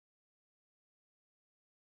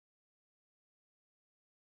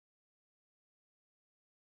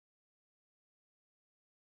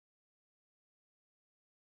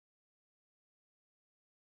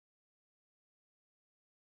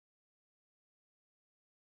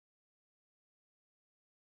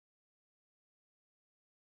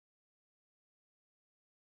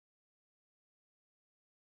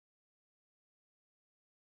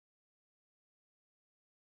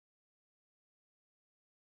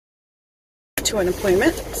to an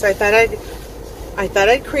appointment, so I thought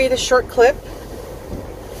I'd create a short clip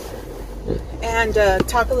and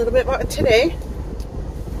talk a little bit about today.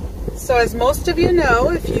 So as most of you know,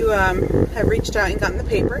 if you have reached out and gotten the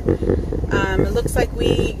paper, it looks like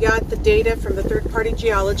we got the data from the third-party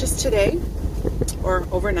geologist today, or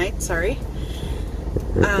overnight, sorry.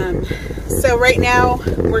 So right now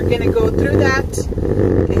we're going to go through that,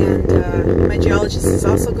 and my geologist is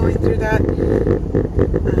also going through that.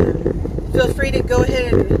 Feel free to go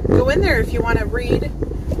ahead and go in there if you want to read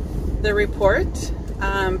the report.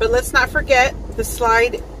 But let's not forget the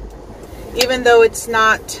slide, even though it's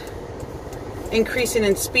not increasing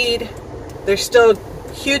in speed, there's still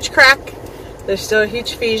a huge crack, there's still a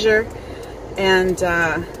huge fissure, and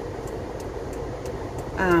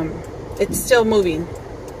it's still moving.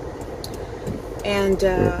 And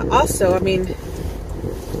also, I mean,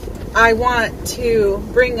 I want to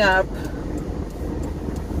bring up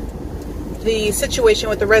the situation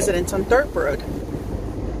with the residents on Thorpe Road.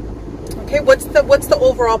 Okay, what's the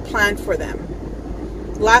overall plan for them?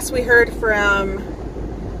 Last we heard from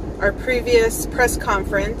our previous press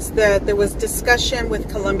conference that there was discussion with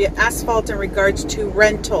Columbia Asphalt in regards to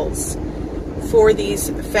rentals for these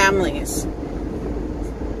families.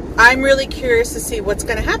 I'm really curious to see what's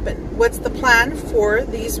going to happen. What's the plan for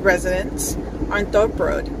these residents on Thorpe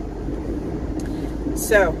Road?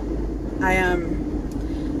 So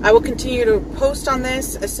I will continue to post on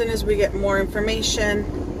this as soon as we get more information.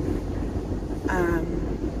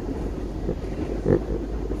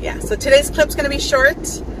 Yeah, so today's clip's going to be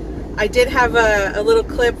short. I did have a little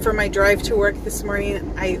clip for my drive to work this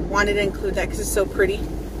morning. I wanted to include that because it's so pretty.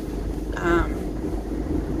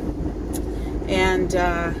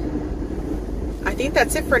 I think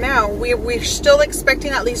that's it for now. We're still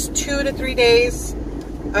expecting at least 2 to 3 days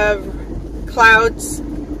of clouds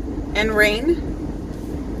and rain.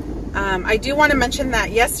 I do want to mention that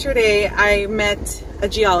yesterday I met a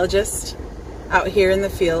geologist out here in the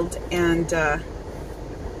field, and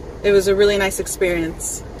it was a really nice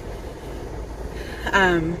experience.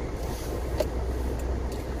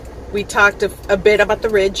 We talked a bit about the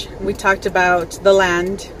ridge, we talked about the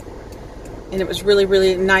land, and it was really,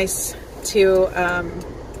 really nice to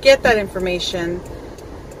get that information.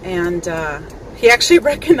 And he actually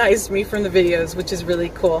recognized me from the videos, which is really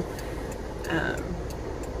cool.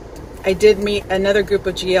 I did meet another group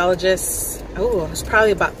of geologists, it was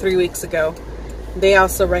probably about 3 weeks ago. They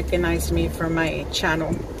also recognized me from my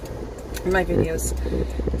channel, my videos.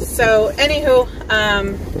 So anywho,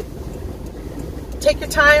 take your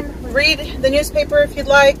time, read the newspaper if you'd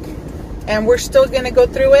like, and we're still going to go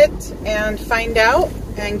through it and find out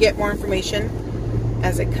and get more information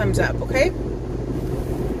as it comes up, okay?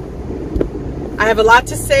 I have a lot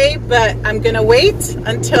to say, but I'm going to wait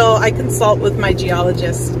until I consult with my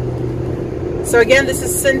geologist. So again, this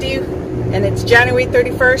is Cindy, and it's January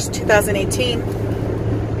 31st, 2018.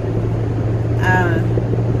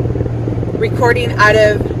 Recording out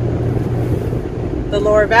of the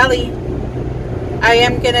Lower Valley. I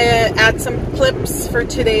am going to add some clips for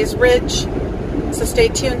today's ridge, so stay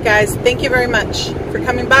tuned, guys. Thank you very much for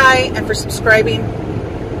coming by and for subscribing.